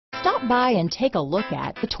Stop by and take a look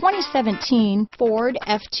at the 2017 Ford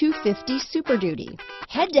F-250 Super Duty.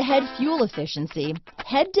 Head-to-head fuel efficiency,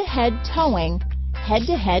 head-to-head towing,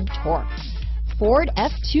 head-to-head torque. Ford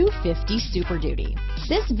F-250 Super Duty.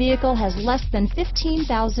 This vehicle has less than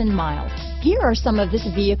 15,000 miles. Here are some of this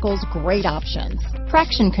vehicle's great options: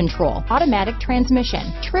 traction control, automatic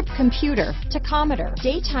transmission, trip computer, tachometer,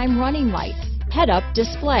 daytime running lights, head-up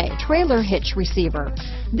display, trailer hitch receiver.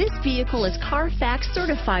 This vehicle is Carfax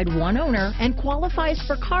certified one owner and qualifies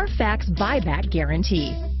for Carfax buyback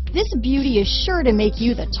guarantee. This beauty is sure to make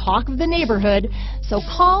you the talk of the neighborhood, so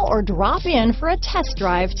call or drop in for a test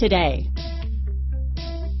drive today.